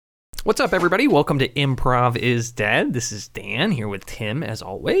What's up, everybody? Welcome to Improv is Dead. This is Dan here with Tim, as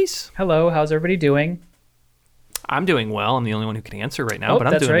always. Hello, how's everybody doing? I'm doing well. I'm the only one who can answer right now, but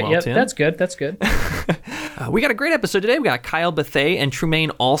I'm doing well, Yep, Tim. That's good. That's good. We got a great episode today. We got Kyle Bethay and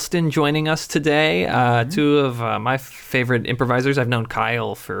Trumaine Alston joining us today. Two of my favorite improvisers. I've known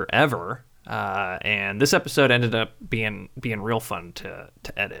Kyle forever. And this episode ended up being real fun to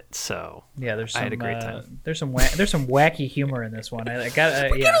edit. So yeah, I had a great time. There's some wacky humor in this one. We get a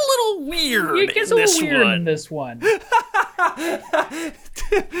little weird. It gets a little weird in this one.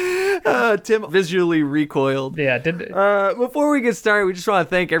 Tim visually recoiled. Yeah. Before we get started, we just want to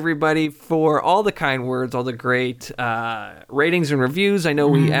thank everybody for all the kind words, all the great ratings and reviews. I know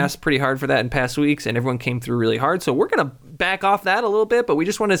we asked pretty hard for that in past weeks, and everyone came through really hard. So we're going to back off that a little bit, but we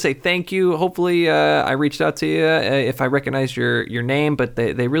just want to say thank you. Hopefully I reached out to you if I recognized your name, but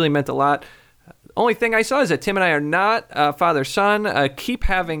they really meant a lot. Only thing I saw is that Tim and I are not father-son. Keep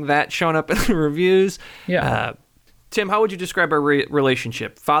having that shown up in the reviews. Yeah. Tim, how would you describe our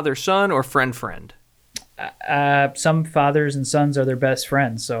relationship? Father-son or friend-friend? Some fathers and sons are their best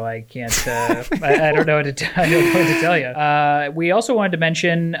friends, so I can't. I don't know what to tell you. We also wanted to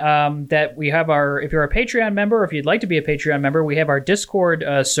mention that we have if you're a Patreon member, or if you'd like to be a Patreon member, we have our Discord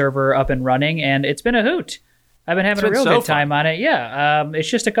server up and running, and it's been a hoot. I've been having a real good time on it. Yeah, it's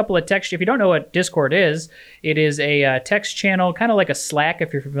just a couple of text. If you don't know what Discord is, it is a text channel, kind of like a Slack,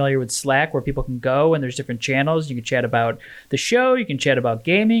 if you're familiar with Slack, where people can go and there's different channels. You can chat about the show, you can chat about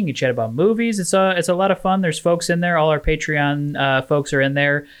gaming, you can chat about movies. It's a lot of fun. There's folks in there. All our Patreon folks are in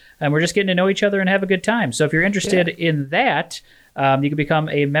there, and we're just getting to know each other and have a good time. So if you're interested in that, you can become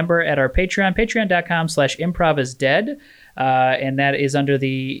a member at our Patreon, patreon.com/improvisdead. And that is under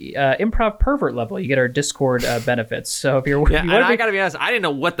the improv pervert level. You get our Discord benefits. So if you're, I gotta be honest, I didn't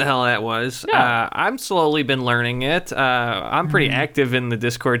know what the hell that was. No. I'm slowly been learning it. I'm pretty active in the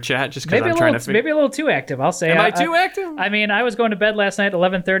Discord chat just because I'm trying to. Maybe a little too active. I'll say. Am I too active? I mean, I was going to bed last night at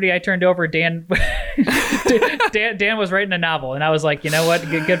 11:30. I turned over. Dan was writing a novel, and I was like, you know what?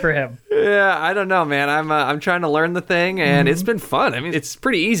 Good for him. Yeah, I don't know, man. I'm trying to learn the thing, and it's been fun. I mean, it's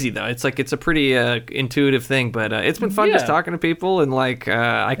pretty easy though. It's a pretty intuitive thing, but it's been fun just talking to people, and I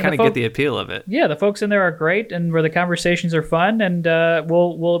kind of get the appeal of it. Yeah, the folks in there are great, and where the conversations are fun, and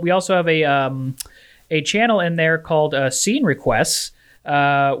we also have a channel in there called Scene Requests,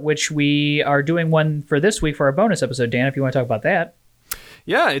 which we are doing one for this week for our bonus episode. Dan, if you want to talk about that.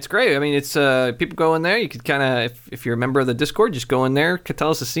 Yeah, it's great. I mean, it's people go in there. You could kind of, if you're a member of the Discord, just go in there,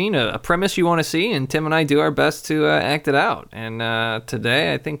 tell us a scene, a premise you want to see, and Tim and I do our best to act it out. And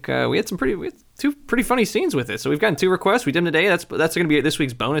today, I think we had two pretty funny scenes with it. So we've gotten 2 requests. We did them today. That's going to be this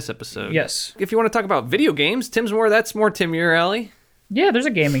week's bonus episode. Yes. If you want to talk about video games, that's more Tim, your alley. Yeah, there's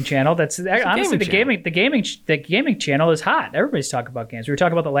a gaming channel. That's honestly the gaming channel is hot. Everybody's talking about games. We were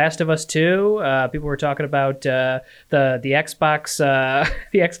talking about The Last of Us 2. People were talking about the Xbox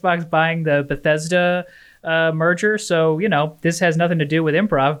the Xbox buying the Bethesda merger. So this has nothing to do with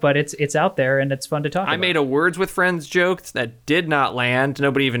improv, but it's out there and it's fun to talk about. I made a Words with Friends joke that did not land.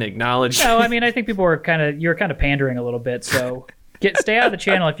 Nobody even acknowledged. No, I mean I think people were you're kind of pandering a little bit. So. Stay out of the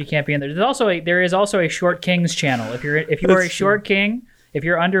channel if you can't be in there. There is also a Short Kings channel. If you are a Short King, if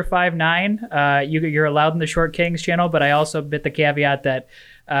you're under 5'9", you're allowed in the Short Kings channel. But I also bit the caveat that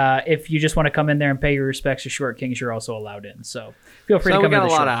if you just want to come in there and pay your respects to Short Kings, you're also allowed in. So feel free to come in. So we got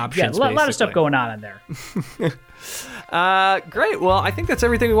a lot of options. Yeah, a lot of stuff going on in there. Great. Well, I think that's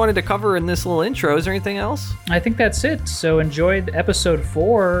everything we wanted to cover in this little intro. Is there anything else? I think that's it. So enjoy episode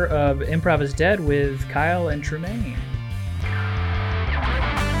 4 of Improv is Dead with Kyle and Trumaine.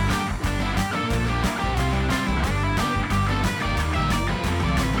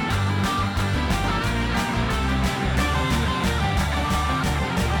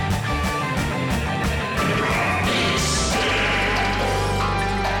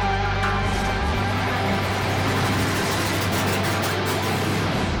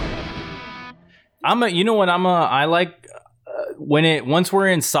 I like once we're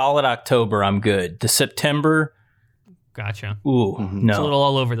in solid October, I'm good. The September. Gotcha. Ooh, no. It's a little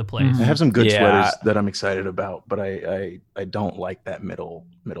all over the place. I have some good sweaters that I'm excited about, but I don't like that middle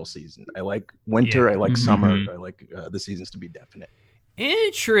season. I like winter. I like summer. I like the seasons to be definite.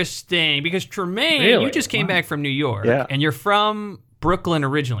 Interesting, because Trumaine, really? you just came back from New York, yeah. And you're from Brooklyn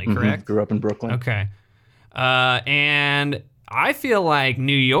originally, correct? Grew up in Brooklyn. Okay. And I feel like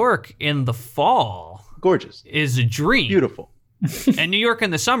New York in the fall gorgeous is a dream. Beautiful. And New York in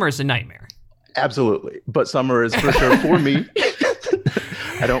the summer is a nightmare. Absolutely. But summer is for sure for me.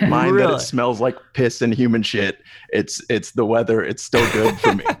 I don't mind that it smells like piss and human shit. It's the weather. It's still good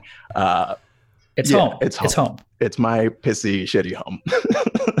for me. It's Yeah, home. it's It's home. It's my pissy, shitty home.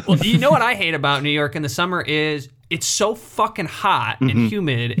 Well, you know what I hate about New York in the summer is it's so fucking hot and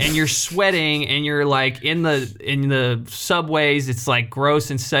humid, and you're sweating, and you're like in the subways. It's like gross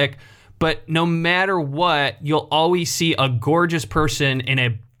and sick. But no matter what, you'll always see a gorgeous person in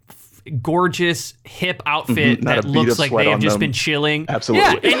a gorgeous hip outfit Not that a bead looks of like sweat they have on just them. been chilling. Absolutely.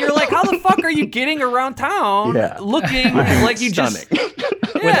 Yeah, and you're like, how the fuck are you getting around town looking like you Stunning. just...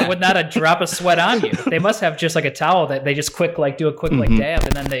 Yeah. With not a drop of sweat on you. They must have just like a towel that they just do a quick like dab,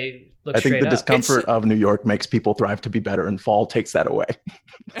 and then they look I straight think the up. discomfort of New York makes people thrive to be better, and fall takes that away.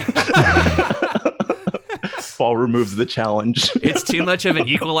 Fall removes the challenge. It's too much of an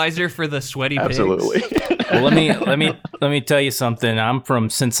equalizer for the sweaty pigs. Absolutely. Well, let me tell you something. I'm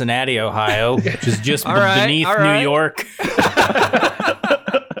from Cincinnati, Ohio, which is just beneath New York.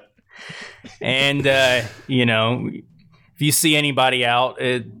 And you know, if you see anybody out,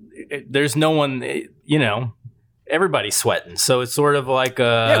 there's no one. You know, everybody's sweating, so it's sort of like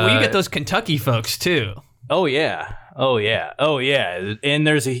Yeah, well, you get those Kentucky folks too. Oh yeah. And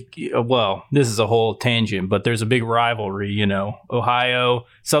there's this is a whole tangent, but there's a big rivalry, you know.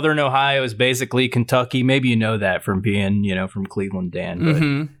 Southern Ohio is basically Kentucky. Maybe you know that from being, from Cleveland, Dan,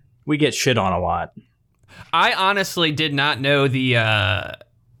 but we get shit on a lot. I honestly did not know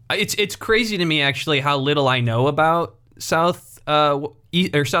it's crazy to me actually how little I know about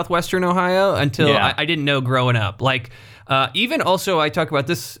southwestern Ohio until I didn't know growing up. Like, even also, I talk about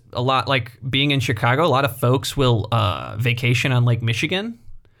this a lot, like being in Chicago, a lot of folks will vacation on Lake Michigan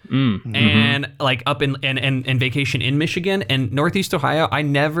and like up in and vacation in Michigan and Northeast Ohio.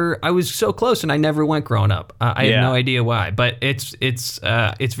 I was so close and I never went growing up. I have no idea why, but it's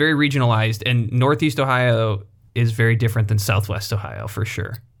very regionalized, and Northeast Ohio is very different than Southwest Ohio for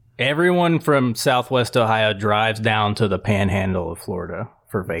sure. Everyone from Southwest Ohio drives down to the panhandle of Florida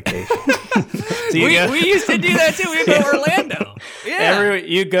for vacation. So we used to do that too. We'd go to Orlando. Yeah.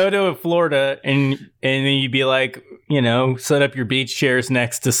 You go to Florida and then you'd be like, set up your beach chairs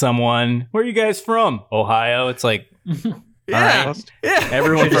next to someone. Where are you guys from? Ohio. It's like, yeah. All right. Yeah.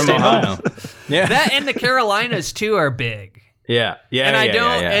 Everyone from Ohio. Yeah. That and the Carolinas too are big. Yeah. Yeah.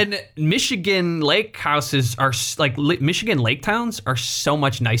 And and Michigan lake houses are like Michigan lake towns are so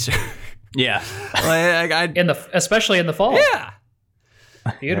much nicer. Yeah. Especially in the fall. Yeah.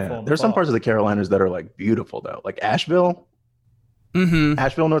 Beautiful. Yeah. There's some parts of the Carolinas that are like beautiful though, like Asheville.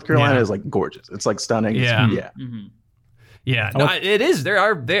 Asheville, North Carolina is like gorgeous. It's like stunning. Yeah. Yeah. No, it is.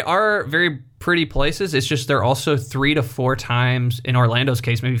 They are very pretty places. It's just they're also 3 to 4 times, in Orlando's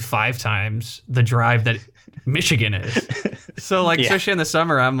case, maybe 5 times the drive that Michigan is. So like, especially in the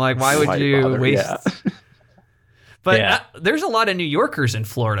summer, I'm like, why would you waste? Yeah. But there's a lot of New Yorkers in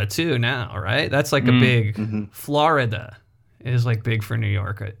Florida too now, right? That's like a big Florida is like big for New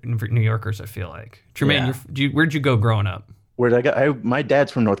Yorkers. I feel like. Tremaine, where'd you go growing up? Where'd I go? My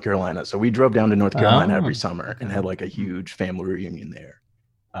dad's from North Carolina, so we drove down to North Carolina every summer and had like a huge family reunion there.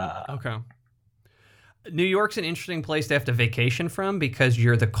 Okay. New York's an interesting place to have to vacation from because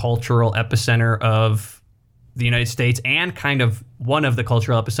you're the cultural epicenter of the United States and kind of one of the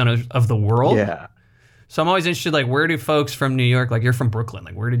cultural epicenters of the world. Yeah. So I'm always interested, like, where do folks from New York, like you're from Brooklyn,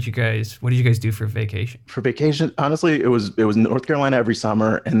 like what did you guys do for vacation? For vacation, honestly, it was North Carolina every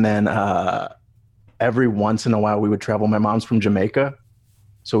summer, and then every once in a while we would travel. My mom's from Jamaica,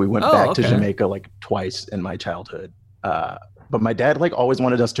 so we went back to Jamaica like twice in my childhood. But my dad like always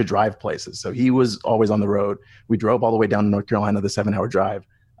wanted us to drive places, so he was always on the road. We drove all the way down to North Carolina, the 7-hour drive.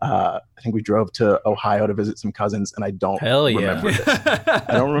 I think we drove to Ohio to visit some cousins, and I don't remember this. I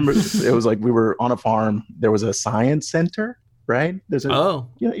don't remember. It was like we were on a farm. There was a science center, right? There's a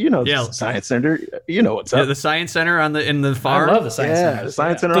science center. You know what's up? Yeah, the science center in the farm. I love the science center. The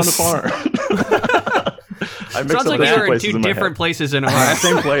science center on the farm. I Sounds like you were in 2 different places in Ohio.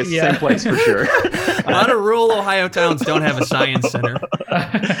 Same place for sure. A lot of rural Ohio towns don't have a science center.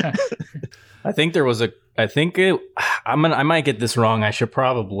 I think there was I might get this wrong. I should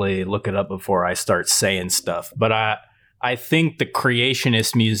probably look it up before I start saying stuff. But I think the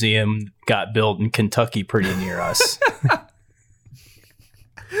Creationist Museum got built in Kentucky pretty near us.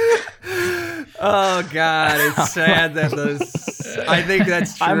 Oh God, it's sad that I think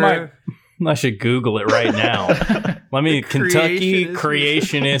that's true. I should Google it right now. Let me Kentucky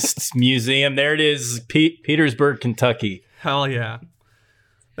Creationists Museum. There it is, Petersburg, Kentucky. Hell yeah.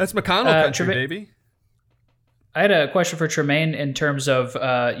 That's McConnell country, baby. I had a question for Tremaine in terms of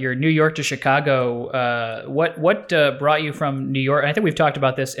your New York to Chicago. What brought you from New York? I think we've talked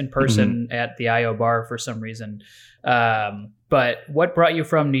about this in person at the IO bar for some reason. But what brought you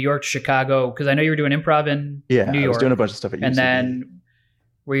from New York to Chicago? Because I know you were doing improv in New York. I was doing a bunch of stuff at UCB. And then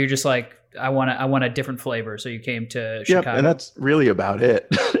were you just like, I want a different flavor. So you came to Chicago. Yeah, and that's really about it.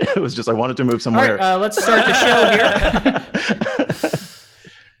 It was just I wanted to move somewhere. All right, let's start the show here.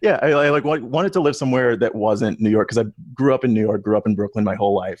 Yeah, I like wanted to live somewhere that wasn't New York because I grew up in New York, grew up in Brooklyn my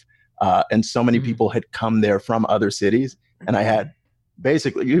whole life, and so many people had come there from other cities, and I had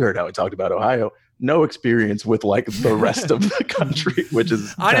basically, you heard how I talked about Ohio, no experience with like the rest of the country, which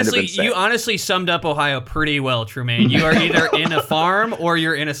is honestly, kind of insane. you honestly summed up Ohio pretty well, Trumaine. You are either in a farm or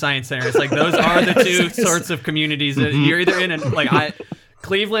you're in a science center. It's like those are the two sorts of communities that you're either in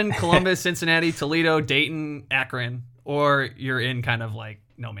Cleveland, Columbus, Cincinnati, Toledo, Dayton, Akron, or you're in kind of like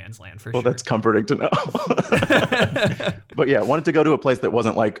no man's land for sure. Well, that's comforting to know. But yeah, I wanted to go to a place that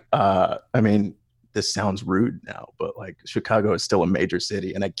wasn't like, I mean, this sounds rude now, but like Chicago is still a major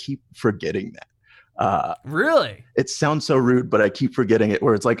city, and I keep forgetting that. Really? It sounds so rude, but I keep forgetting it,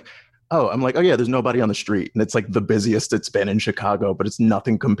 where it's like, I'm like, oh yeah, there's nobody on the street. And it's like the busiest it's been in Chicago, but it's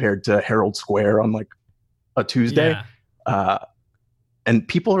nothing compared to Herald Square on like a Tuesday. Yeah. And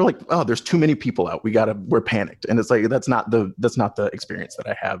people are like, oh, there's too many people out. We're panicked. And it's like, that's not the experience that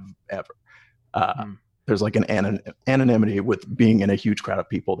I have ever. There's like an anonymity with being in a huge crowd of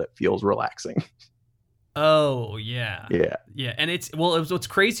people that feels relaxing. Oh yeah. Yeah. And what's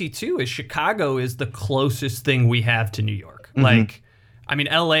crazy too is Chicago is the closest thing we have to New York. Like, I mean,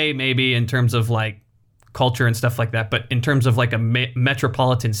 LA maybe in terms of like culture and stuff like that, but in terms of like a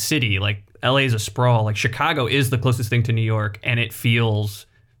metropolitan city, like LA is a sprawl. Like Chicago is the closest thing to New York, and it feels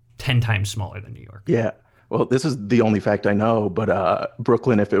 10 times smaller than New York. Yeah. Well, this is the only fact I know, but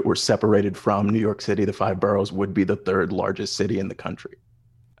Brooklyn, if it were separated from New York City, the 5 boroughs, would be the 3rd largest city in the country.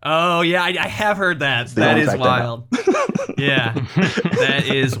 Oh yeah, I have heard that. That is wild. Yeah, that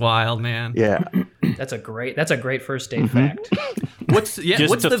is wild, man. Yeah, that's a great first date fact. What's to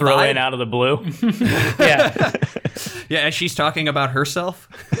the throw vibe? in out of the blue? Yeah. Yeah, as she's talking about herself.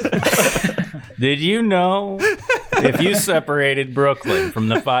 Did you know if you separated Brooklyn from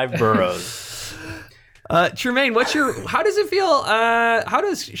the 5 boroughs? Trumaine, how does it feel? How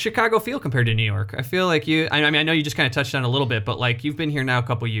does Chicago feel compared to New York? I feel like I mean, I know you just kind of touched on it a little bit, but like you've been here now a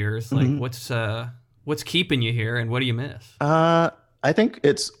couple years. Like what's keeping you here and what do you miss? I think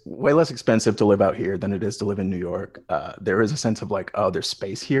it's way less expensive to live out here than it is to live in New York. There is a sense of like, oh, there's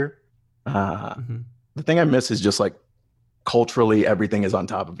space here. The thing I miss is just like culturally, everything is on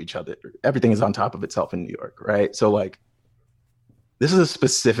top of each other. Everything is on top of itself in New York, right? So like, this is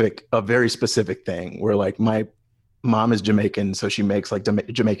a very specific thing where like my mom is Jamaican, so she makes like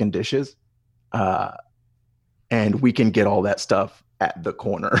Jamaican dishes. And we can get all that stuff at the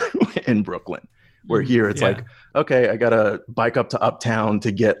corner in Brooklyn. Where here it's like, okay, I gotta bike up to Uptown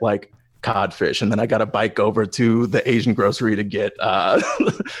to get like codfish, and then I gotta bike over to the Asian grocery to get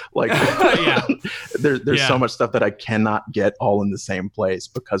there's so much stuff that I cannot get all in the same place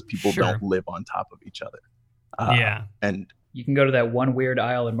because people don't live on top of each other. And you can go to that one weird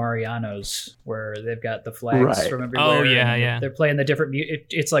aisle in Mariano's where they've got the flags from everywhere. Oh yeah. They're playing the different.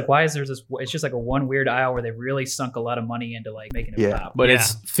 It's like, why is there this? It's just like a one weird aisle where they really sunk a lot of money into like making it pop. But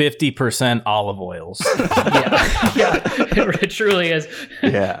it's 50% olive oils. It truly is.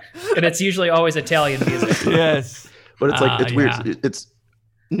 Yeah, and it's usually always Italian music. Yes, but it's like it's weird. It's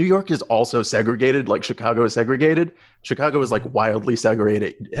New York is also segregated, like Chicago is segregated. Chicago is like wildly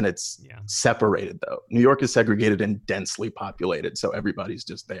segregated, and it's separated though. New York is segregated and densely populated, so everybody's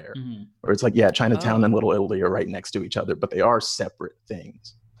just there. Or it's like, Chinatown and Little Italy are right next to each other, but they are separate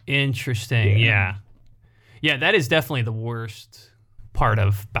things. Interesting. Yeah. That is definitely the worst part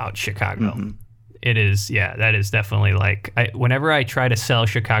about Chicago. It is. Yeah, that is definitely like whenever I try to sell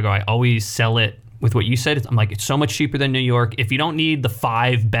Chicago, I always sell it with what you said. I'm like, it's so much cheaper than New York. If you don't need the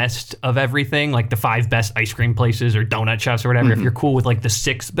 5 best of everything, like the 5 best ice cream places or donut shops or whatever, if you're cool with like the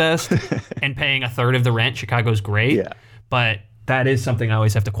 6 best and paying 1/3 of the rent, Chicago's great. Yeah. But that is something I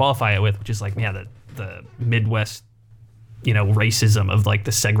always have to qualify it with, which is like, the Midwest, racism of like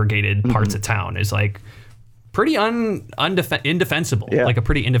the segregated parts of town is like pretty indefensible. Like a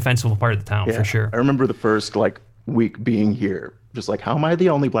pretty indefensible part of the town for sure. I remember the first like week being here, just like, how am I the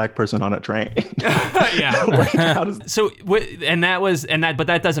only black person on a train? Yeah. Like, but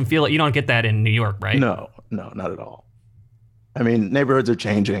that doesn't feel like, you don't get that in New York, right? No, not at all. I mean, neighborhoods are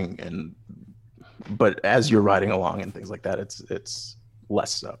changing, but as you're riding along and things like that, it's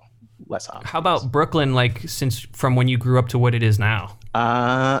less obvious. How about Brooklyn, like since from when you grew up to what it is now?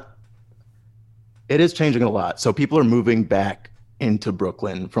 It is changing a lot. So people are moving back into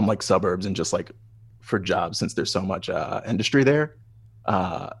Brooklyn from like suburbs and just like for jobs, since there's so much industry there.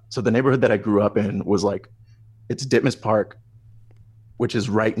 So the neighborhood that I grew up in was like, it's Ditmas Park, which is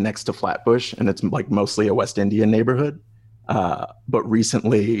right next to Flatbush, and it's like mostly a West Indian neighborhood. But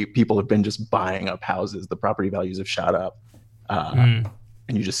recently, people have been just buying up houses. The property values have shot up, and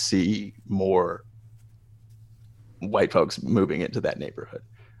you just see more white folks moving into that neighborhood.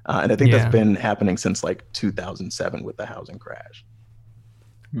 And I think that's been happening since like 2007 with the housing crash.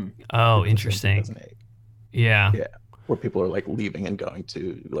 Oh, interesting. Yeah. Yeah. Where people are like leaving and going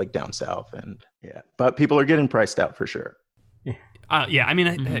to like down south, and but people are getting priced out for sure. Yeah. I mean,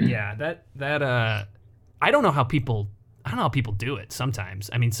 I don't know how people do it sometimes.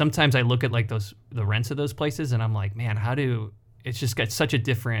 I mean, sometimes I look at like the rents of those places and I'm like, man, it's just got such a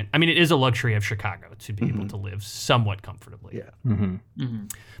different, I mean, it is a luxury of Chicago to be able to live somewhat comfortably. Yeah.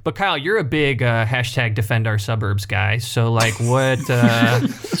 But Kyle, you're a big hashtag defend our suburbs guy. So like what,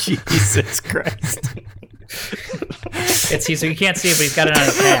 Jesus Christ. So you can't see it, but he's got it on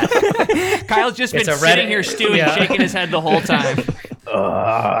his hat. Kyle's just been sitting here stewing, shaking his head the whole time.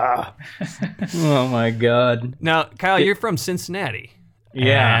 Oh my God. Now, Kyle, you're from Cincinnati.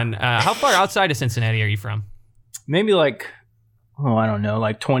 Yeah. And how far outside of Cincinnati are you from? Maybe like, I don't know,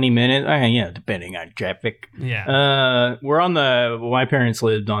 like 20 minutes. Depending on traffic. Yeah. We're my parents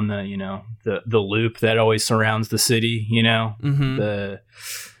lived on the loop that always surrounds the city, the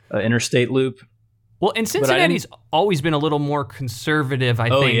interstate loop. Well, and Cincinnati's always been a little more conservative, I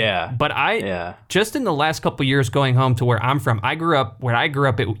think. Oh, yeah. But just in the last couple of years going home to where I'm from, where I grew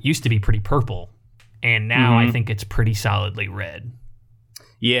up, it used to be pretty purple. And now I think it's pretty solidly red.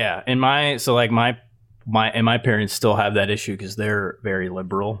 Yeah. And my parents still have that issue because they're very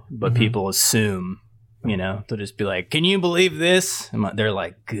liberal, but people assume, they'll just be like, can you believe this? And they're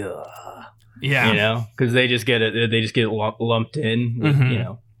like, ugh. Yeah. Because they just get lumped in with,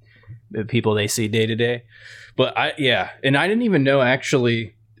 the people they see day to day. But and I didn't even know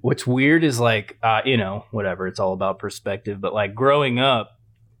actually what's weird is like, whatever, it's all about perspective. But like growing up,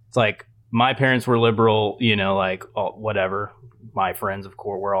 it's like my parents were liberal, like whatever. My friends, of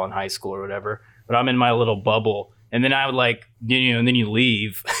course, were all in high school or whatever. But I'm in my little bubble. And then I would like, and then you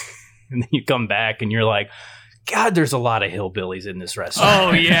leave and then you come back and you're like, God, there's a lot of hillbillies in this restaurant.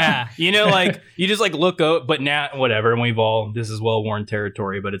 Oh, yeah. Like you just like look out, but now whatever. And this is well-worn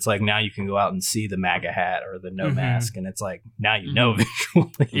territory, but it's like now you can go out and see the MAGA hat or the no mask. And it's like, now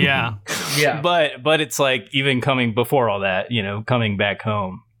visually. Yeah. Yeah. But it's like even coming before all that, coming back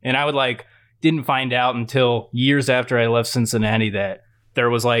home. And I would didn't find out until years after I left Cincinnati that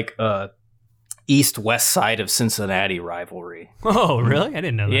there was like a east-west side of Cincinnati rivalry. Oh, really? I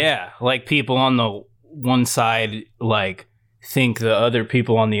didn't know that. Yeah. Like people on the one side like think the other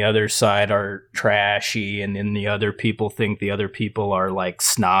people on the other side are trashy, and then the other people think the other people are like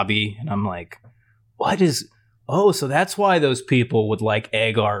snobby, and I'm like, so that's why those people would like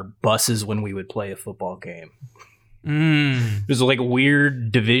egg our buses when we would play a football game. There's like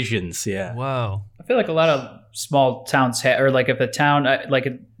weird divisions. Whoa. I feel like a lot of small towns or like if a town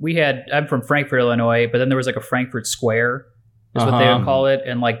I'm from Frankfort, Illinois, but then there was like a Frankfort Square is what they would call it.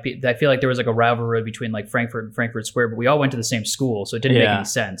 And like, I feel like there was like a rivalry between like Frankfort and Frankfort Square, but we all went to the same school. So it didn't make any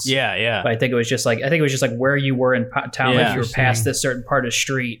sense. Yeah. But I think it was just like where you were in town. Like if you were past this certain part of the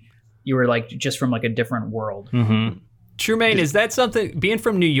street, you were like just from like a different world. Trumaine, is that something, being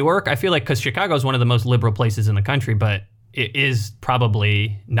from New York, I feel like, because Chicago is one of the most liberal places in the country, but it is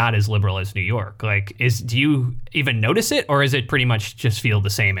probably not as liberal as New York. Like, do you even notice it, or is it pretty much just feel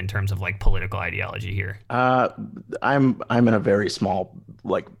the same in terms of like political ideology here? I'm in a very small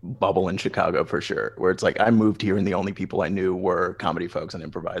like bubble in Chicago for sure, where it's like I moved here and the only people I knew were comedy folks and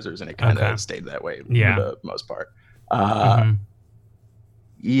improvisers, and it kind of stayed that way for the most part.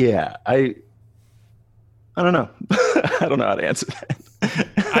 Yeah, I don't know. I don't know how to answer that.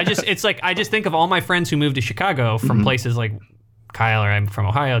 I just think of all my friends who moved to Chicago from places like Kyle, or I'm from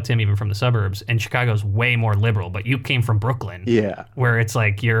Ohio, Tim even from the suburbs, and Chicago's way more liberal, but you came from Brooklyn. Yeah. Where it's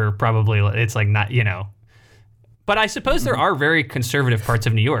like it's like not, But I suppose there are very conservative parts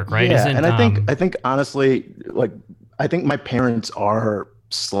of New York, right? Yeah, and I think honestly, like I think my parents are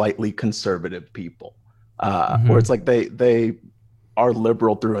slightly conservative people. Where it's like they are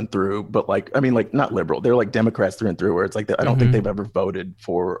liberal through and through, but like, I mean, like not liberal, they're like Democrats through and through, where it's like, I don't think they've ever voted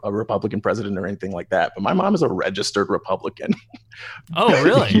for a Republican president or anything like that. But my mom is a registered Republican. Oh,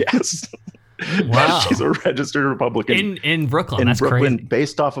 really? Yes. Wow. She's a registered Republican in Brooklyn. That's Brooklyn, crazy.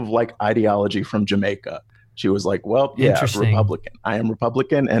 Based off of like ideology from Jamaica. She was like, well, yeah, Republican. I am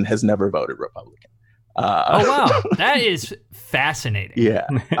Republican and has never voted Republican. Oh, wow. That is fascinating. Yeah.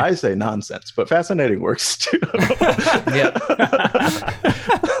 I say nonsense, but fascinating works too. Yeah.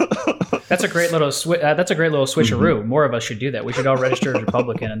 That's a great little switcheroo. More of us should do that. We should all register as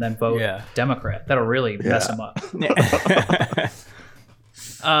Republican and then vote Democrat. That'll really mess them up.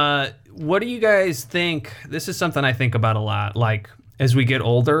 What do you guys think? This is something I think about a lot. Like, as we get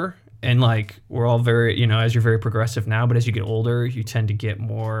older, and like we're all very, as you're very progressive now, but as you get older, you tend to get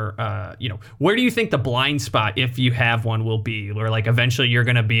more, where do you think the blind spot, if you have one, will be? Or like eventually you're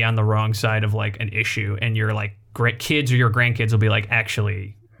going to be on the wrong side of like an issue, and your like kids or your grandkids will be like,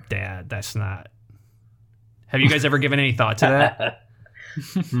 actually, Dad, that's not. Have you guys ever given any thought to that?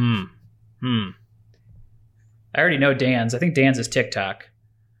 I already know Dan's. I think Dan's is TikTok.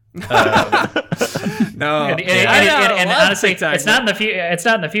 No, and honestly, TikTok, it's not in the it's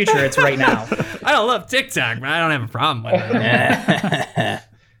not in the future. It's right now. I don't love TikTok, but I don't have a problem with it.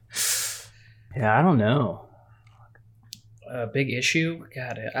 Yeah, I don't know. A big issue,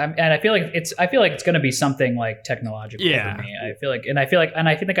 God, and I feel like it's going to be something like technological for me. I feel like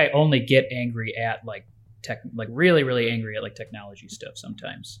I only get angry at like really, really angry at like technology stuff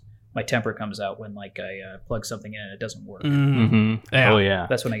sometimes. My temper comes out when like I plug something in and it doesn't work. Mm-hmm. Yeah. Oh yeah,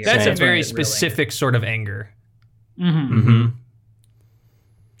 that's when I get. That's a very specific sort of anger. Mm-hmm. Mm-hmm.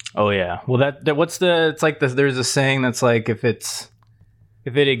 Oh yeah. Well, it's like this. There's a saying that's like if it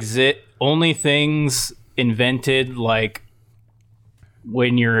exists, only things invented like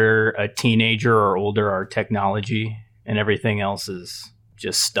when you're a teenager or older are technology, and everything else is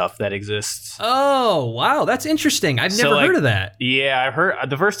just stuff that exists. Oh, wow. That's interesting. I've never heard of that. Yeah, I've heard.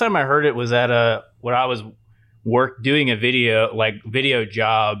 The first time I heard it was at when I was doing a video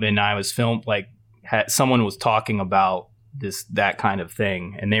job, and I was filmed, someone was talking about that kind of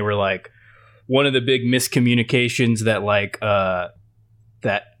thing. And they were like, one of the big miscommunications that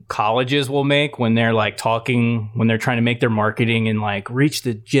that colleges will make when they're like talking, when they're trying to make their marketing and like reach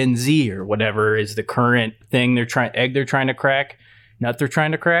the Gen Z or whatever is the current thing they're trying to crack. Nut they're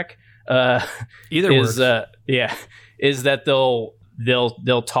trying to crack. Either is works. Is that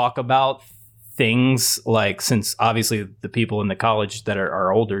they'll talk about things like, since obviously the people in the college that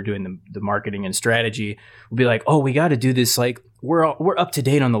are older doing the marketing and strategy will be like, oh, we got to do this, like we're up to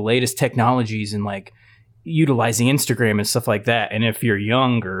date on the latest technologies and like utilizing Instagram and stuff like that. And if you're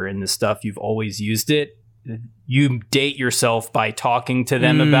younger and the stuff, you've always used it, you date yourself by talking to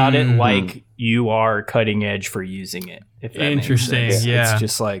them about it like you are cutting edge for using it. If that interesting, makes sense. yeah. It's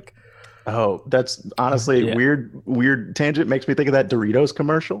just like, oh, that's honestly weird tangent. Makes me think of that Doritos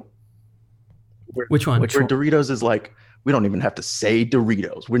commercial. Which one? Where Doritos is like, we don't even have to say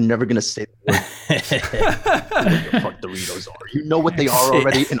Doritos. We're never gonna say the word. Fuck Doritos are. You know what they are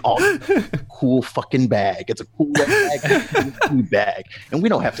already. In all cool fucking bag. It's a cool bag, and we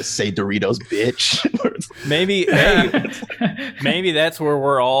don't have to say Doritos, bitch. Maybe that's where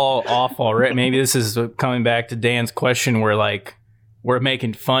we're all off already. Maybe this is coming back to Dan's question, where like we're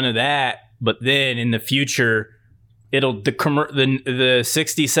making fun of that, but then in the future, the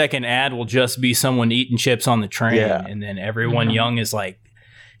 60-second ad will just be someone eating chips on the train, and then everyone young is like,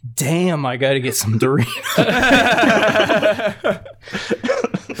 damn, I got to get some Doritos.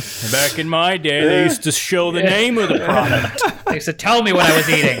 Back in my day, they used to show the name of the product. They used to tell me what I was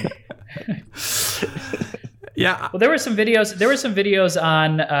eating. Yeah. Well, there were some videos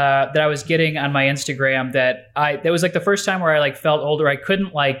on that I was getting on my Instagram that was like the first time where I like felt older. I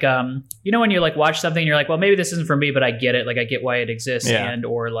couldn't like when you like watch something and you're like, well, maybe this isn't for me, but I get it. Like I get why it exists, and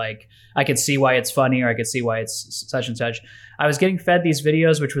or like I could see why it's funny, or I could see why it's such and such. I was getting fed these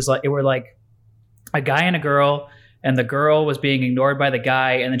videos, which was like, it were like a guy and a girl, and the girl was being ignored by the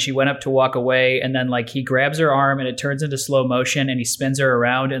guy, and then she went up to walk away, and then like he grabs her arm and it turns into slow motion, and he spins her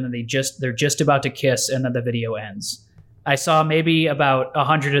around, and then they're just about to kiss, and then the video ends. I saw maybe about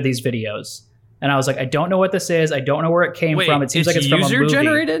 100 of these videos, and I was like, I don't know what this is. I don't know where it came from. It seems like it's from a movie. User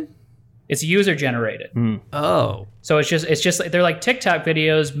generated? It's user generated. Oh, so it's just they're like TikTok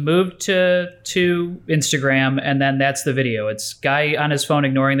videos moved to Instagram, and then that's the video. It's guy on his phone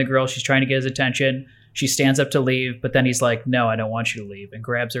ignoring the girl. She's trying to get his attention. She stands up to leave, but then he's like, no, I don't want you to leave, and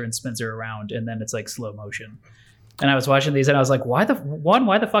grabs her and spins her around, and then it's like slow motion. And I was watching these, and I was like, why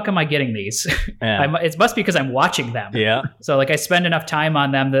the fuck am I getting these? Yeah. It must be because I'm watching them. Yeah. So like I spend enough time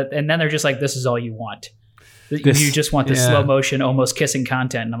on them and then they're just like, this is all you want. You just want this slow motion, almost kissing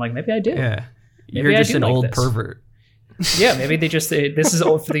content. And I'm like, maybe I do. Yeah. Maybe You're just an like old this. pervert. Yeah, maybe this is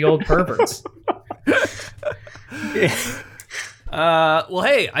old for the old perverts. Well,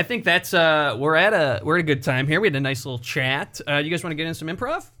 hey, I think that's we're at a good time here. We had a nice little chat. You guys want to get in some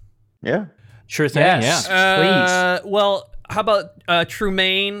improv? Yeah. Sure thing. Yes, Yeah. please. Well, how about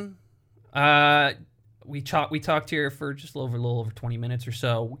Trumaine? We talked here for just a little over 20 minutes or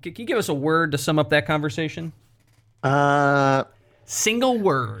so. Can you give us a word to sum up that conversation? Single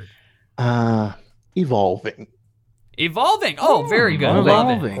word. Evolving. Evolving. Oh, very good.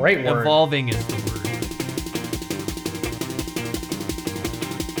 Evolving. Great word. Evolving is the word.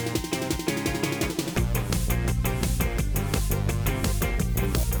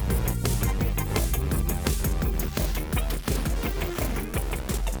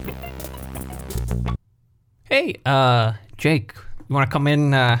 Hey, Jake, you want to come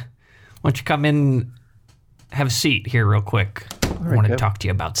in? Why don't you come in, have a seat here real quick? I want to talk to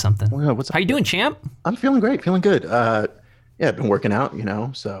you about something. Well, what's up? How you doing, champ? I'm feeling great, feeling good. Yeah, I've been working out,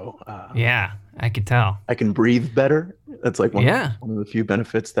 so Yeah, I could tell. I can breathe better. That's like one Yeah. of the few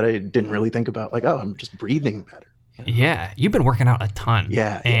benefits that I didn't really think about. Like, oh, I'm just breathing better. Yeah, you've been working out a ton.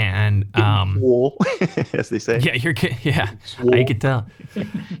 Yeah. And Swole, as they say. yeah, I could tell.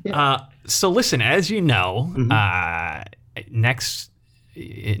 So listen, as you know, next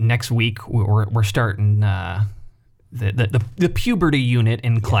week we're starting the puberty unit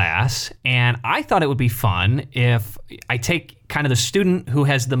in class, and I thought it would be fun if I take kind of the student who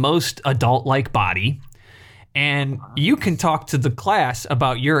has the most adult-like body, and you can talk to the class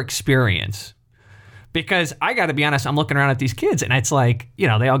about your experience. Because I got to be honest, I'm looking around at these kids, and it's like, they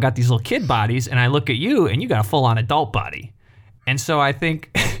all got these little kid bodies, and I look at you, and you got a full-on adult body. And so I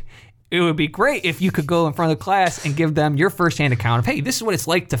think it would be great if you could go in front of the class and give them your firsthand account of, hey, this is what it's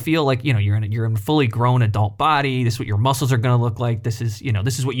like to feel like, you're in a fully grown adult body. This is what your muscles are going to look like. This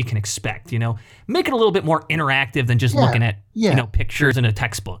is what you can expect, Make it a little bit more interactive than just looking at, pictures in a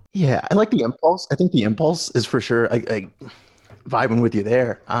textbook. Yeah, I like the impulse. I think the impulse is for sure. I vibing with you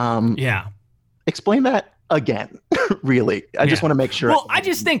there. Yeah. Explain that again, really. I just want to make sure. Well, I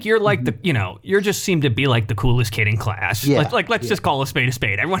just think you're like you just seem to be like the coolest kid in class. Yeah. Let's just call a spade a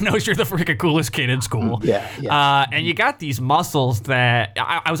spade. Everyone knows you're the freaking coolest kid in school. Yeah. And you got these muscles that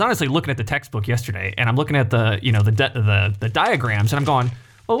I was honestly looking at the textbook yesterday, and I'm looking at the diagrams, and I'm going,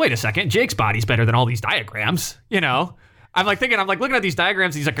 well, wait a second, Jake's body's better than all these diagrams, I'm looking at these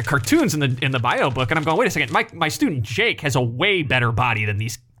diagrams, these like cartoons in the bio book, and I'm going, wait a second, my student Jake has a way better body than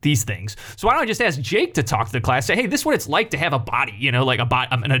these things. So why don't I just ask Jake to talk to the class, say, hey, this is what it's like to have a body, like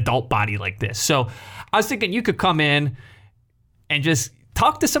an adult body like this. So I was thinking you could come in and just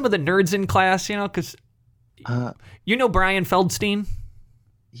talk to some of the nerds in class, because Brian Feldstein?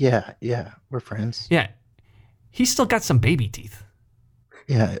 Yeah, we're friends. Yeah. He's still got some baby teeth.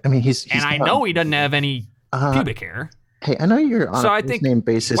 Yeah, I mean, he's and I know he doesn't have any pubic hair. Hey, I know you're on a name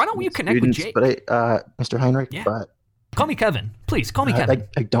basis. Why don't you connect with Jake? But Mr. Heinrich, but call me Kevin. Please, call me Kevin.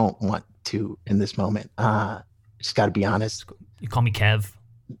 I don't want to in this moment. Just got to be honest. You call me Kev?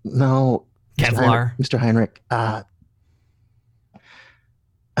 No. Kevlar? Mr. Heinrich, I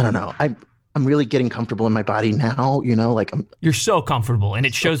don't know. I'm really getting comfortable in my body now, You're so comfortable, and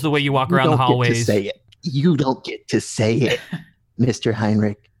it shows the way you walk around the hallways. You don't get to say it, Mr.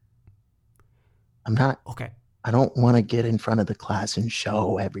 Heinrich. I'm not. Okay. I don't want to get in front of the class and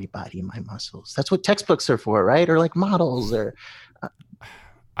show everybody my muscles. That's what textbooks are for, right? Or like models or...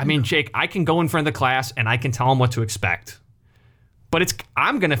 I mean, Jake, I can go in front of the class and I can tell them what to expect. But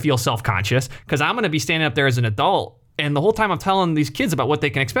I'm going to feel self-conscious because I'm going to be standing up there as an adult. And the whole time I'm telling these kids about what they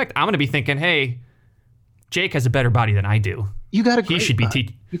can expect, I'm going to be thinking, hey, Jake has a better body than I do. You got a great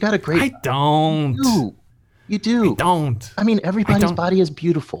body. You got a great body. I don't. You do. I don't. I mean, everybody's body is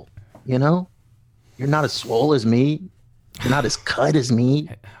beautiful, You're not as swole as me. You're not as cut as me.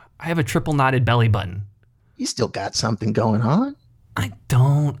 I have a triple knotted belly button. You still got something going on. I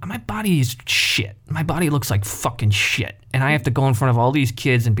don't. My body is shit. My body looks like fucking shit. And I have to go in front of all these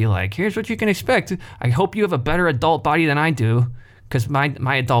kids and be like, here's what you can expect. I hope you have a better adult body than I do. Because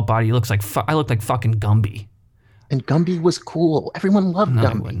my adult body looks like, I look like fucking Gumby. And Gumby was cool. Everyone loved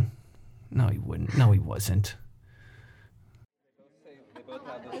Gumby. No, he wouldn't. No, he wasn't.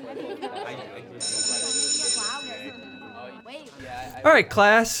 All right,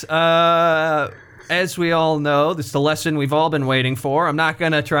 class. As we all know, this is the lesson we've all been waiting for. I'm not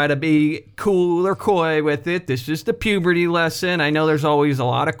going to try to be cool or coy with it. This is the puberty lesson. I know there's always a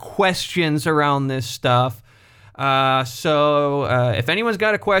lot of questions around this stuff. So if anyone's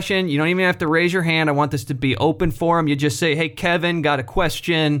got a question, you don't even have to raise your hand. I want this to be open forum. You just say, hey, Kevin, got a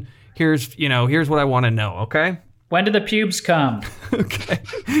question. Here's what I want to know, okay? When do the pubes come? Okay.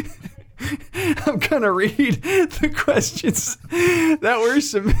 I'm going to read the questions that were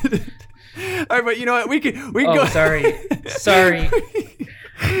submitted. All right, but you know what? We can go. Sorry.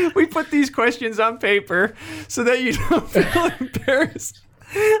 We put these questions on paper so that you don't feel embarrassed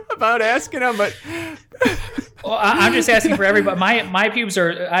about asking them. But well, I'm just asking for everybody. My pubes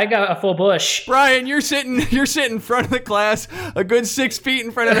I got a full bush. Brian, you're sitting in front of the class, a good 6 feet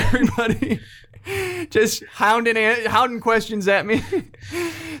in front of everybody. Just hounding questions at me.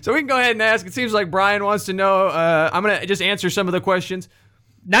 So we can go ahead and ask. It seems like Brian wants to know. I'm gonna just answer some of the questions.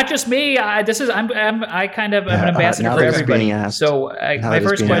 Not just me. I'm an ambassador for everybody. So my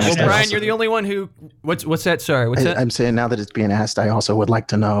first question. Well, Brian, you're the only one who. What's that? Sorry, what's that? I'm saying now that it's being asked, I also would like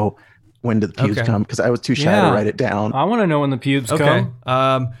to know when did the pubes come, because I was too shy to write it down. I want to know when the pubes come.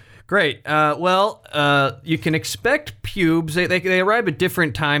 Great. Well, you can expect pubes. They arrive at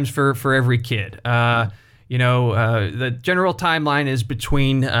different times for every kid. The general timeline is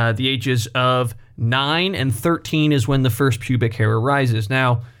between the ages of 9 and 13 is when the first pubic hair arises.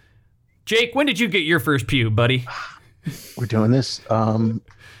 Now, Jake, when did you get your first pube, buddy? We're doing this.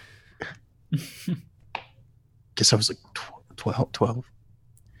 Guess I was like 12.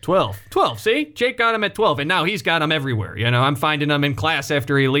 12. See? Jake got him at 12, and now he's got him everywhere. I'm finding him in class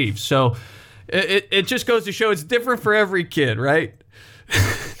after he leaves. So it just goes to show it's different for every kid, right?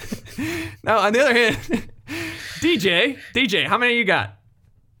 Now, on the other hand, DJ, how many you got?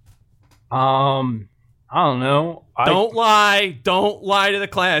 I don't know. Don't lie to the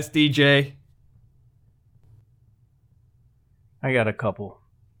class, DJ. I got a couple.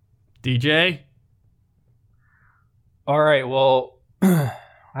 DJ? All right, well,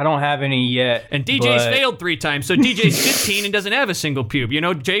 I don't have any yet. And DJ's failed 3 times, so DJ's 15 and doesn't have a single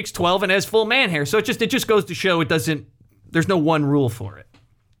pube. Jake's 12 and has full man hair. So it just goes to show there's no one rule for it.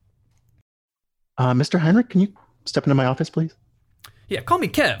 Mr. Heinrich, can you step into my office, please? Yeah, call me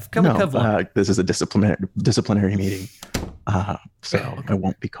Kev. Kev. This is a disciplinary meeting, so I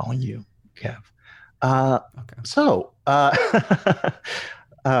won't be calling you Kev. Okay. So,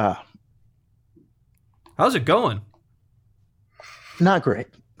 how's it going? Not great,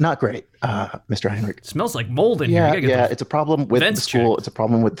 Mr. Heinrich. It smells like mold in here. Yeah, it's a problem with the school. Checked. It's a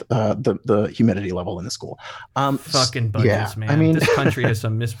problem with the humidity level in the school. Fucking budgets, man. I mean, this country has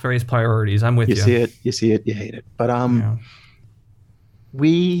some misplaced priorities. I'm with you. You see it, you hate it. But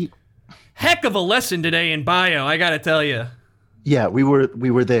we heck of a lesson today in bio, I gotta tell you. Yeah, we were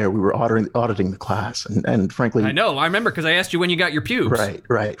there. We were auditing the class, and frankly, I know. I remember because I asked you when you got your pubes.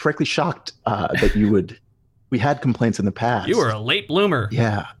 Right. Frankly, shocked that you would. We had complaints in the past. You were a late bloomer.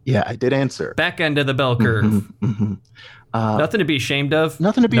 Yeah, I did answer. Back end of the bell curve. Nothing to be ashamed of.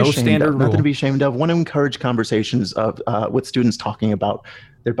 Nothing to be ashamed standard of. Rule. Nothing to be ashamed of. Want to encourage conversations of with students talking about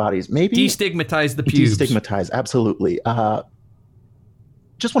their bodies. Maybe destigmatize the pubes. Destigmatize, absolutely.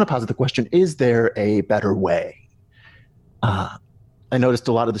 Just want to posit the question: is there a better way? I noticed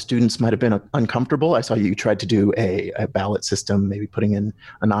a lot of the students might have been uncomfortable. I saw you tried to do a ballot system, maybe putting in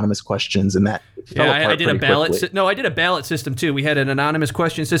anonymous questions, and that fell apart I did a ballot. I did a ballot system too. We had an anonymous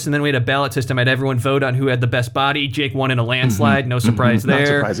question system, then we had a ballot system. I had everyone vote on who had the best body. Jake won in a landslide. No surprise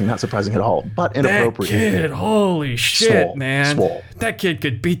there. Not surprising at all. But inappropriate. That kid, holy shit, man! Swole. That kid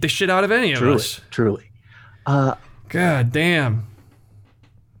could beat the shit out of any of us. Truly. God damn.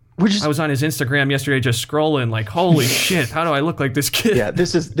 I was on his Instagram yesterday just scrolling like, holy shit, how do I look like this kid? Yeah,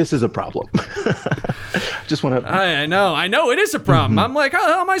 this is a problem. Just want to... I know it is a problem. I'm like,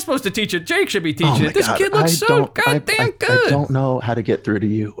 how am I supposed to teach it? Jake should be teaching it. This kid looks so goddamn good. I don't know how to get through to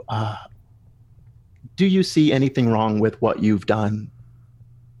you. Do you see anything wrong with what you've done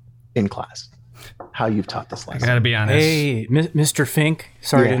in class? How you've taught this lesson? I gotta be honest. Hey, Mr. Fink.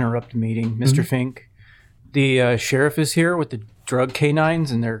 Sorry to interrupt the meeting. Mr. Fink, the sheriff is here with the drug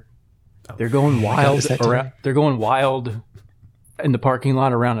canines, and they're going wild around. They're going wild in the parking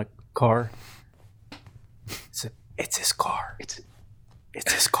lot around a car. It's his car. It's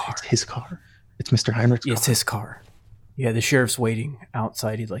his car. It's his car. It's Mr. Heinrich's car. It's his car. Yeah, the sheriff's waiting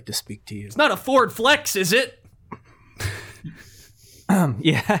outside. He'd like to speak to you. It's not a Ford Flex, is it?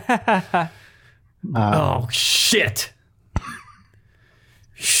 Yeah. Oh shit.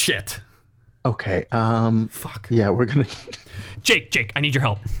 Shit. Okay. Fuck. Yeah, we're gonna. Jake, I need your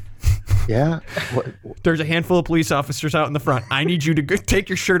help. Yeah. There's a handful of police officers out in the front. I need you to take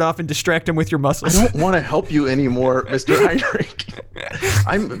your shirt off and distract them with your muscles. I don't want to help you anymore, Mr. Heinrich.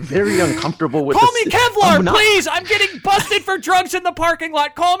 I'm very uncomfortable with. Call me Kevlar, please. I'm getting busted for drugs in the parking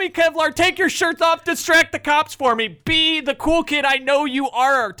lot. Call me Kevlar. Take your shirts off. Distract the cops for me. Be the cool kid I know you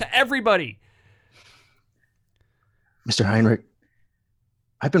are to everybody. Mr. Heinrich,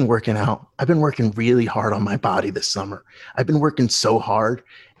 I've been working out. I've been working really hard on my body this summer. I've been working so hard,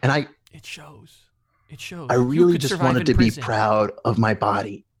 and It shows. I really just wanted to be proud of my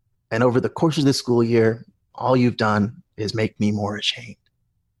body. And over the course of this school year, all you've done is make me more ashamed.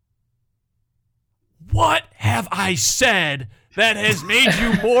 What have I said that has made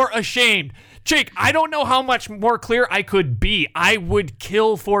you more ashamed? Jake, I don't know how much more clear I could be. I would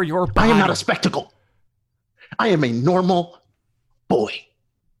kill for your body. I am not a spectacle. I am a normal boy.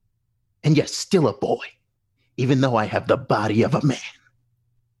 And yes, still a boy, even though I have the body of a man.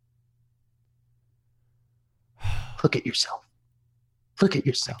 Look at yourself. Look at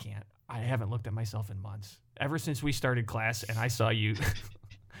yourself. I can't. I haven't looked at myself in months. Ever since we started class and I saw you,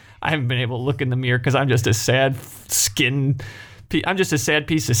 I haven't been able to look in the mirror because I'm just a sad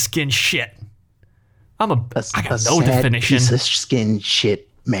piece of skin shit. I got no definition. Piece of skin shit.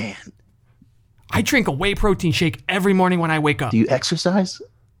 Man. I drink a whey protein shake every morning when I wake up. Do you exercise?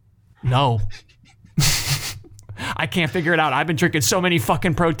 No. I can't figure it out. I've been drinking so many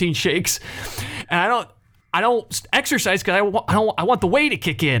fucking protein shakes, and I don't exercise because I want the whey to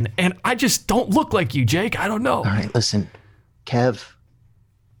kick in, and I just don't look like you, Jake. I don't know. All right, listen, Kev.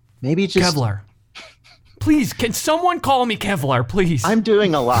 Maybe just Kevlar. Please, can someone call me Kevlar, please? I'm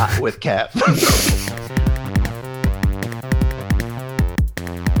doing a lot with Kev.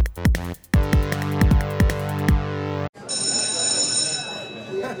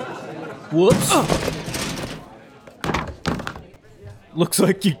 Whoops. Looks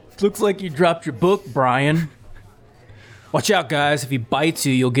like you dropped your book, Brian. Watch out, guys. If he bites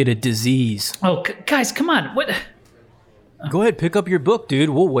you, you'll get a disease. Oh, guys, come on. What? Go ahead, pick up your book, dude.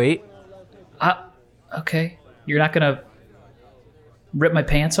 We'll wait. Okay. You're not gonna rip my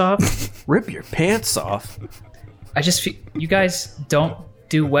pants off? Rip your pants off? I just feel you guys don't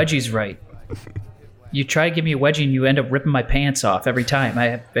do wedgies right. You try to give me a wedgie and you end up ripping my pants off every time.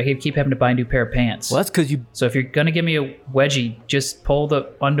 I keep having to buy a new pair of pants. Well, that's because you... So if you're going to give me a wedgie, just pull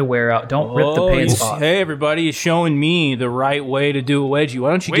the underwear out. Don't rip the pants off. Hey, everybody, is showing me the right way to do a wedgie.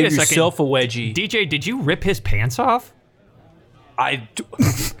 Why don't you give yourself a wedgie? DJ, did you rip his pants off? I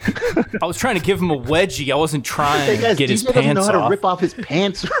was trying to give him a wedgie. I wasn't trying to get his pants off. DJ doesn't know how to rip off his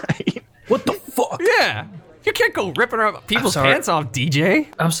pants right. What the fuck? Yeah. You can't go ripping people's pants off, DJ.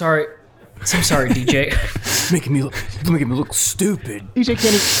 I'm sorry, DJ. making me look stupid. DJ can't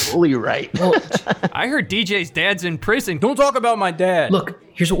even fully right. Well, I heard DJ's dad's in prison. Don't talk about my dad. Look,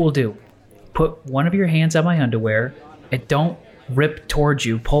 here's what we'll do. Put one of your hands on my underwear and don't rip towards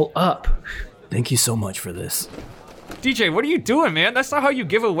you. Pull up. Thank you so much for this. DJ, what are you doing, man? That's not how you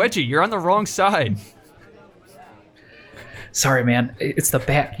give a wedgie. You're on the wrong side. Sorry, man. It's the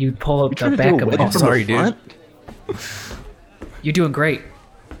back. You pull up the back of it. Oh, sorry, dude. You're doing great.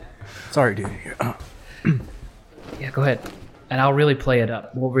 Sorry, dude. Yeah, go ahead. And I'll really play it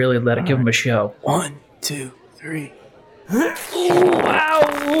up. We'll really give him a show. 1, 2, 3. Wow!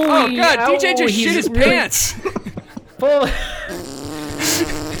 Oh, God, DJ just shit his pants. Full.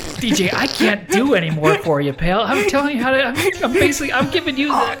 DJ, I can't do any more for you, pal. I'm telling you how to. I'm giving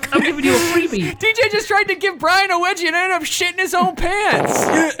you a freebie. DJ just tried to give Brian a wedgie and ended up shitting his own pants.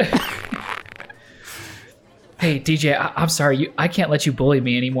 Hey, DJ, I'm sorry. I can't let you bully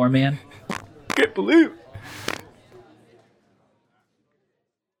me anymore, man. Can't believe.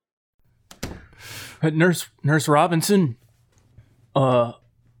 Nurse Robinson. Do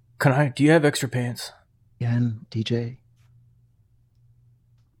you have extra pants? Again, DJ.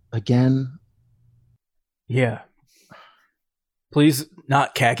 Again. Yeah. Please,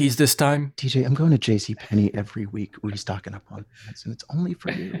 not khakis this time. DJ, I'm going to JCPenney every week restocking up on pants, and it's only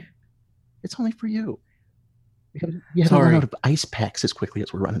for you. It's only for you. We haven't run out of ice packs as quickly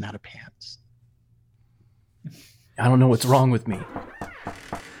as we're running out of pants. I don't know what's wrong with me.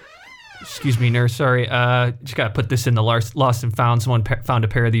 Excuse me, nurse. Sorry. Just got to put this in the lost and found. Someone found a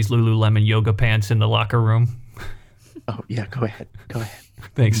pair of these Lululemon yoga pants in the locker room. Oh, yeah. Go ahead.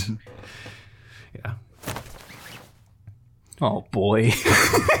 Thanks. Yeah. Oh, boy.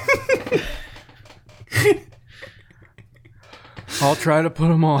 I'll try to put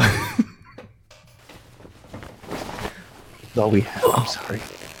them on. That's all we have. I'm sorry.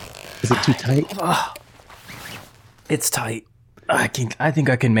 Is it too tight? It's tight. I think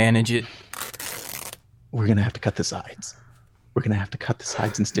I can manage it. We're going to have to cut the sides.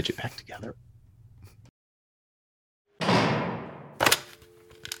 And stitch it back together.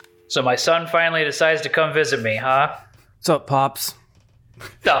 So my son finally decides to come visit me, huh? What's up, Pops?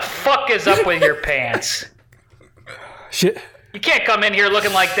 The fuck is up with your pants? Shit. You can't come in here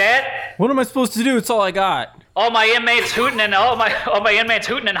looking like that. What am I supposed to do? It's all I got. All my inmates hooting and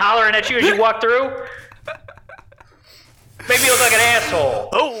hollering at you as you walk through. Maybe you look like an asshole.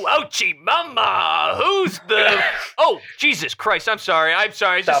 Oh, ouchie mama. Who's the... Oh, Jesus Christ. I'm sorry. I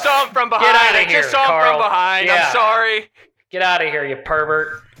just saw him from behind. Get out of here, just saw Carl. him from behind. Yeah. I'm sorry. Get out of here, you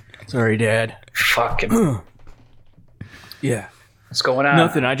pervert. Sorry, Dad. Fucking... Yeah. What's going on?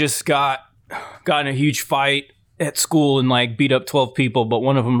 Nothing. I just got in a huge fight at school and beat up 12 people, but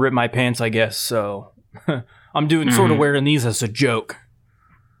one of them ripped my pants, I guess. So I'm doing sort of wearing these as a joke.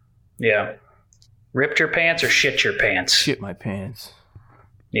 Yeah. Ripped your pants or shit your pants? Shit my pants.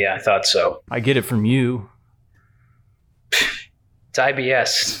 Yeah, I thought so. I get it from you. It's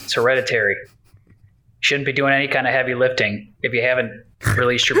IBS. It's hereditary. Shouldn't be doing any kind of heavy lifting if you haven't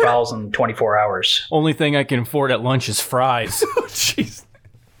released your bowels in 24 hours. Only thing I can afford at lunch is fries. Oh, jeez.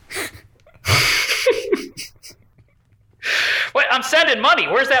 Wait, I'm sending money.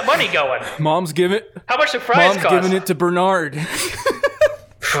 Where's that money going? Mom's giving How much do fries cost? giving it to Bernard.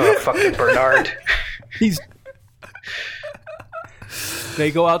 Oh, fucking Bernard. He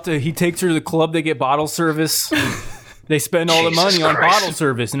takes her to the club, they get bottle service. They spend all the money on bottle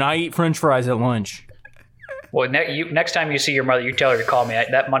service, and I eat french fries at lunch. Well, next time you see your mother, you tell her to call me.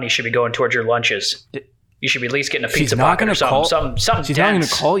 That money should be going towards your lunches. You should be at least getting a pizza pocket or something. Something She's dense. not going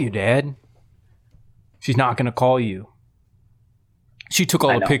to call you, Dad. She's not going to call you. She took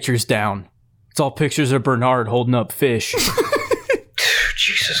all the pictures down. It's all pictures of Bernard holding up fish.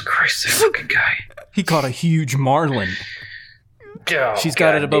 Jesus Christ, that fucking guy. He caught a huge marlin. Oh, She's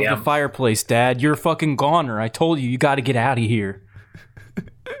got it above the fireplace, Dad. You're a fucking goner. I told you got to get out of here.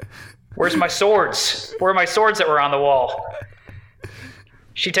 Where's my swords? Where are my swords that were on the wall?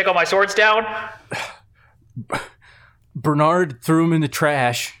 She take all my swords down? Bernard threw them in the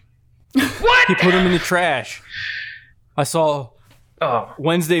trash. What? He put them in the trash. I saw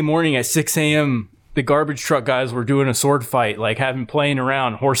Wednesday morning at 6 a.m., the garbage truck guys were doing a sword fight, like playing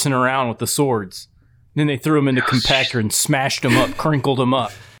around, horsing around with the swords. Then they threw them in the compactor and smashed them up, crinkled them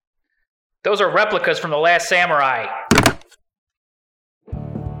up. Those are replicas from The Last Samurai.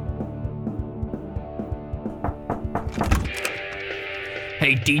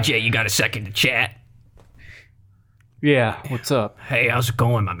 Hey, DJ, you got a second to chat? Yeah, what's up? Hey, how's it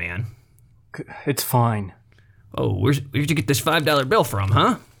going, my man? It's fine. Oh, where'd you get this $5 bill from,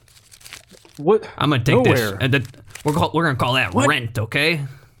 huh? What? I'm gonna take this. We're gonna call that rent, okay?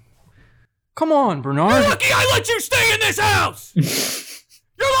 Come on, Bernard. You're lucky I let you stay in this house!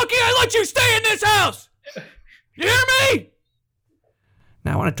 You're lucky I let you stay in this house! You hear me?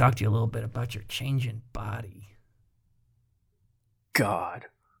 Now I want to talk to you a little bit about your changing body. God.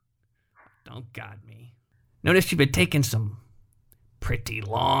 Don't God me. Notice you've been taking some pretty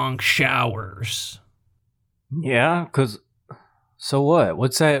long showers. Yeah, because... So what?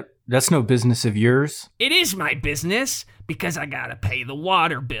 What's that? That's no business of yours. It is my business because I gotta pay the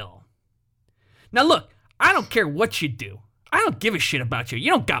water bill. Now look, I don't care what you do. I don't give a shit about you.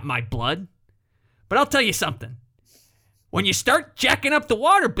 You don't got my blood. But I'll tell you something. When you start jacking up the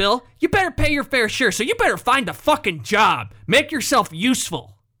water bill, you better pay your fair share, so you better find a fucking job. Make yourself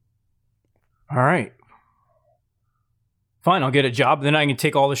useful. All right. Fine, I'll get a job, then I can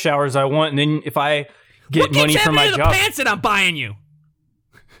take all the showers I want, and then if I get money from my job... What keeps happening to the pants that I'm buying you?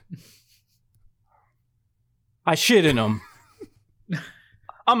 I shit in them.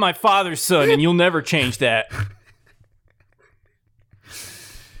 I'm my father's son, and you'll never change that.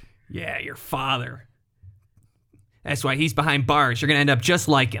 Yeah, your father. That's why he's behind bars. You're going to end up just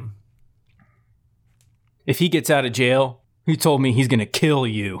like him. If he gets out of jail, he told me he's going to kill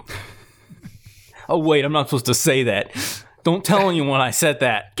you. Oh, wait, I'm not supposed to say that. Don't tell anyone I said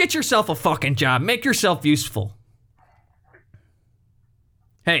that. Get yourself a fucking job. Make yourself useful.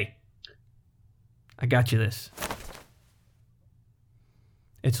 Hey, I got you this.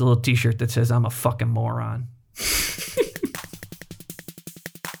 It's a little t-shirt that says I'm a fucking moron.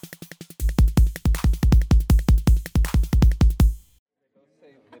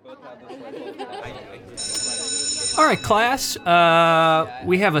 All right, class.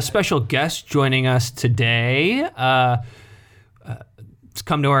 We have a special guest joining us today. It's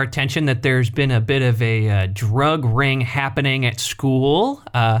come to our attention that there's been a bit of a drug ring happening at school,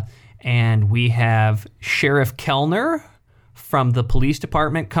 and we have Sheriff Kellner from the police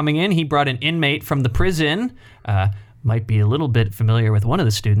department coming in. He brought an inmate from the prison. Might be a little bit familiar with one of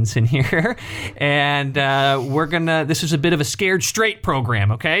the students in here. And this is a bit of a scared straight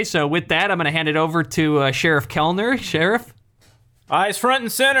program, okay? So with that, I'm gonna hand it over to Sheriff Kellner. Sheriff? Eyes front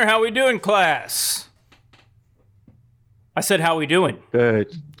and center, how we doing, class? I said, how we doing?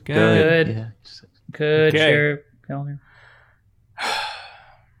 Good. Yeah. Good, Okay. Sheriff Kellner. You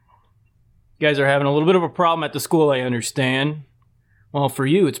guys are having a little bit of a problem at the school, I understand. Well, for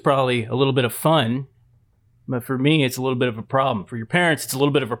you, it's probably a little bit of fun. But for me, it's a little bit of a problem. For your parents, it's a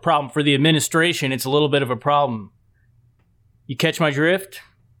little bit of a problem. For the administration, it's a little bit of a problem. You catch my drift?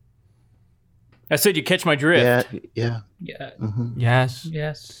 I said you catch my drift. Yeah. Yeah. Mm-hmm. Yes.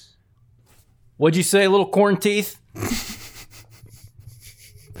 Yes. What'd you say, little corn teeth?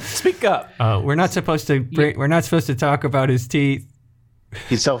 Speak up. We're not supposed to talk about his teeth.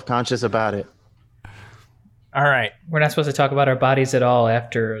 He's self-conscious about it. All right. We're not supposed to talk about our bodies at all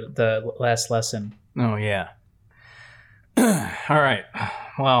after the last lesson. Oh, yeah. All right.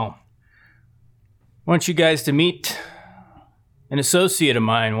 Well, I want you guys to meet an associate of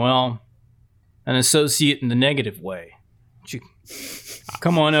mine. Well, an associate in the negative way. Would you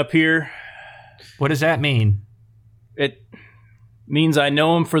come on up here? What does that mean? It means I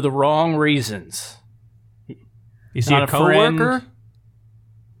know him for the wrong reasons. Is he Not a coworker?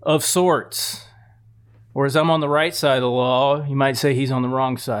 Of sorts. Whereas I'm on the right side of the law, you might say he's on the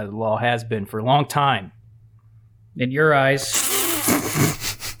wrong side of the law, has been for a long time. In your eyes.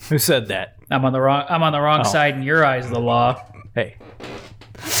 Who said that? I'm on the wrong side in your eyes of the law. Hey.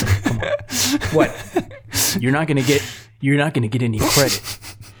 What? You're not gonna get any credit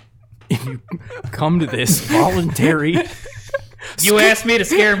if you come to this voluntary. You asked me to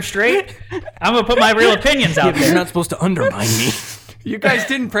scare him straight? I'm gonna put my real opinions out there. You're not supposed to undermine me. You guys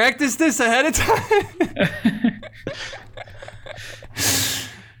didn't practice this ahead of time?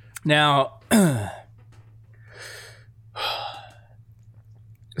 Now,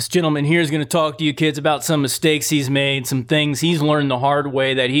 this gentleman here is going to talk to you kids about some mistakes he's made, some things he's learned the hard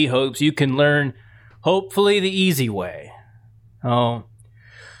way that he hopes you can learn, hopefully, the easy way. Oh,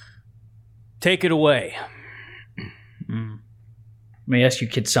 take it away. Let me ask you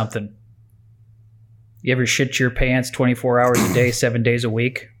kids something. You ever shit your pants 24 hours a day, 7 days a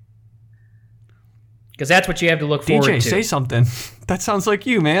week? Because that's what you have to look forward to. DJ, say something. That sounds like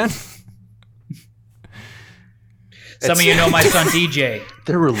you, man. Some of you know my son DJ.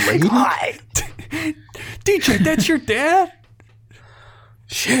 They're related? DJ, that's your dad?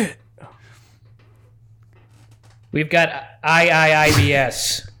 Shit. We've got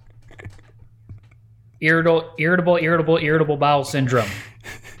IBS. Irritable bowel syndrome.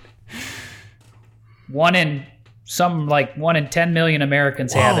 1 in 10 million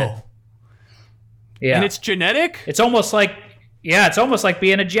Americans have it. Yeah. And it's genetic? It's almost like being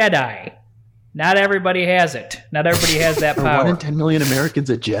a Jedi. Not everybody has it. Not everybody has that Are power. 1 in 10 million Americans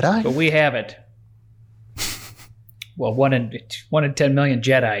a Jedi? But we have it. Well, 1 in 10 million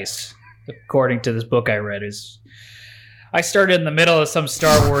Jedis, according to this book I read. I started in the middle of some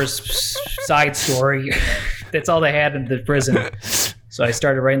Star Wars side story. That's all they had in the prison. So I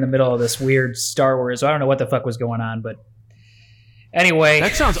started right in the middle of this weird Star Wars. I don't know what the fuck was going on, but anyway.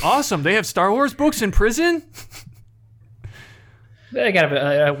 That sounds awesome. They have Star Wars books in prison? They got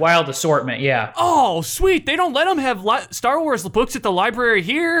a wild assortment, yeah. Oh, sweet. They don't let them have Star Wars books at the library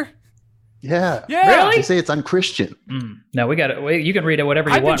here? Yeah. Really? They say it's unchristian. No, we got it. You can read it whatever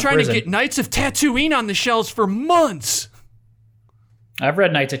you I've want. been trying to get Knights of Tatooine on the shelves for months. I've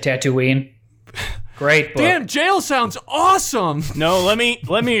read Knights of Tatooine. Great book. Damn, jail sounds awesome. No, let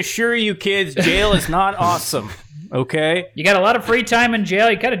me assure you kids, jail is not awesome. Okay? You got a lot of free time in jail.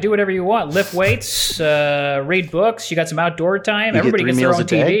 You got to do whatever you want. Lift weights, read books. You got some outdoor time. Everybody gets their own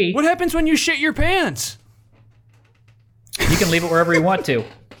TV. What happens when you shit your pants? You can leave it wherever you want to.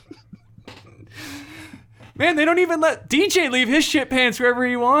 Man, they don't even let DJ leave his shit pants wherever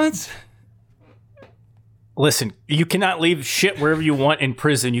he wants. Listen, you cannot leave shit wherever you want in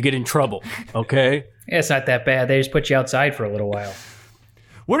prison. You get in trouble, okay? Yeah, it's not that bad. They just put you outside for a little while.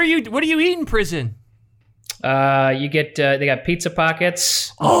 What do you eat in prison? You get they got pizza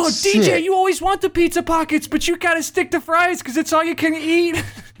pockets. Oh, DJ, sick. you always want the pizza pockets, but you gotta stick to fries because it's all you can eat.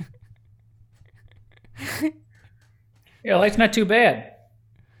 Yeah, life's not too bad.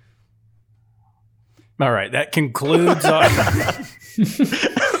 All right, that concludes our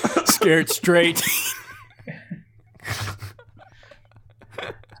Scared Straight.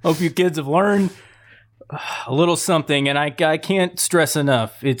 Hope you kids have learned a little something, and I can't stress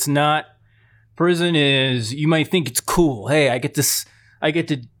enough. It's not prison is. You might think it's cool. Hey, I get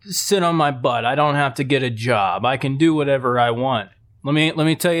to sit on my butt. I don't have to get a job. I can do whatever I want. Let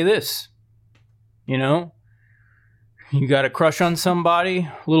me tell you this. You know, you got a crush on somebody,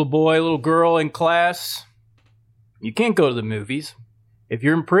 little boy, little girl in class. You can't go to the movies if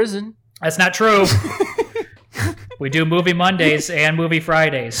you're in prison. That's not true. We do movie Mondays and movie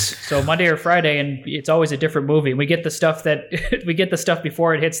Fridays. So Monday or Friday, and it's always a different movie. We get the stuff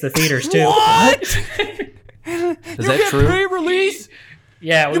before it hits the theaters too. What? Is that true? Pre-release?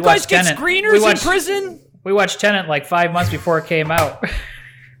 Yeah, we You guys watched get Tenet. screeners in prison? We watched Tenet like 5 months before it came out.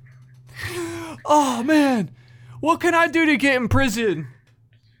 Oh man, what can I do to get in prison?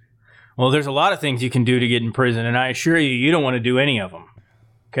 Well, there's a lot of things you can do to get in prison, and I assure you, you don't want to do any of them.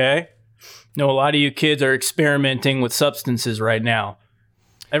 Okay? No, a lot of you kids are experimenting with substances right now.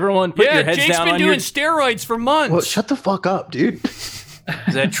 Everyone put your heads Jake's down been on doing your... steroids for months. Well, shut the fuck up, dude. Is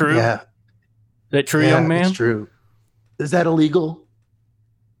that true? Yeah. Is that true, Yeah, young man? it's true. Is that illegal?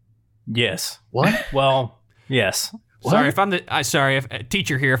 Yes. What? Well, yes. Sorry if I'm if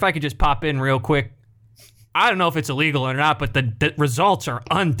teacher here. If I could just pop in real quick. I don't know if it's illegal or not, but the results are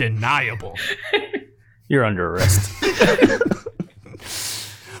undeniable. You're under arrest.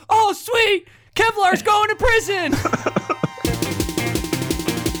 Oh, sweet! Kevlar's going to prison!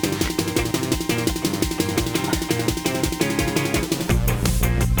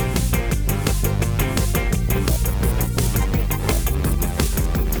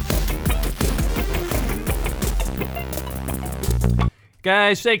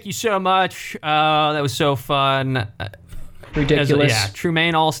 Guys, thank you so much. That was so fun. Ridiculous.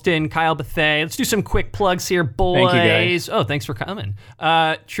 Trumaine Alston, Kyle Bethay. Let's do some quick plugs here, boys. Thank you, guys. Oh, thanks for coming.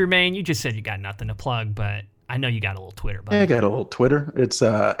 Trumaine, you just said you got nothing to plug, but I know you got a little Twitter, buddy. Yeah, I got a little Twitter. It's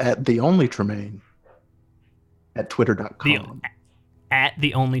at the only Trumaine at twitter.com. At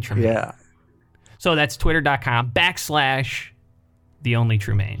the only Trumaine. Yeah. So that's twitter.com/the only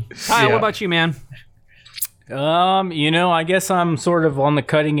Trumaine. Kyle, what about you, man? I guess I'm sort of on the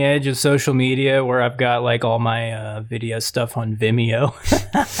cutting edge of social media where I've got like all my video stuff on Vimeo.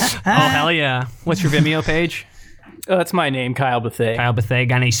 Oh, hell yeah. What's your Vimeo page? That's my name, Kyle Bethay. Kyle Bethay.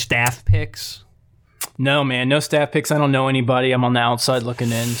 Got any staff pics? No, man. No staff pics. I don't know anybody. I'm on the outside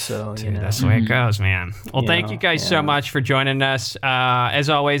looking in, so, Dude, that's the way it goes, man. Well, thank you guys so much for joining us. As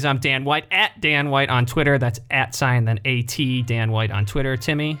always, I'm Dan White, at Dan White on Twitter. That's @ AT, Dan White on Twitter.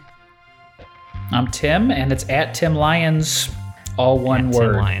 Timmy? I'm Tim, and it's at Tim Lyons, all one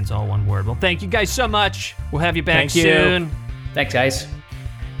word. Tim Lyons, all one word. Well, thank you guys so much. We'll have you back Thank you. soon. Thanks, guys.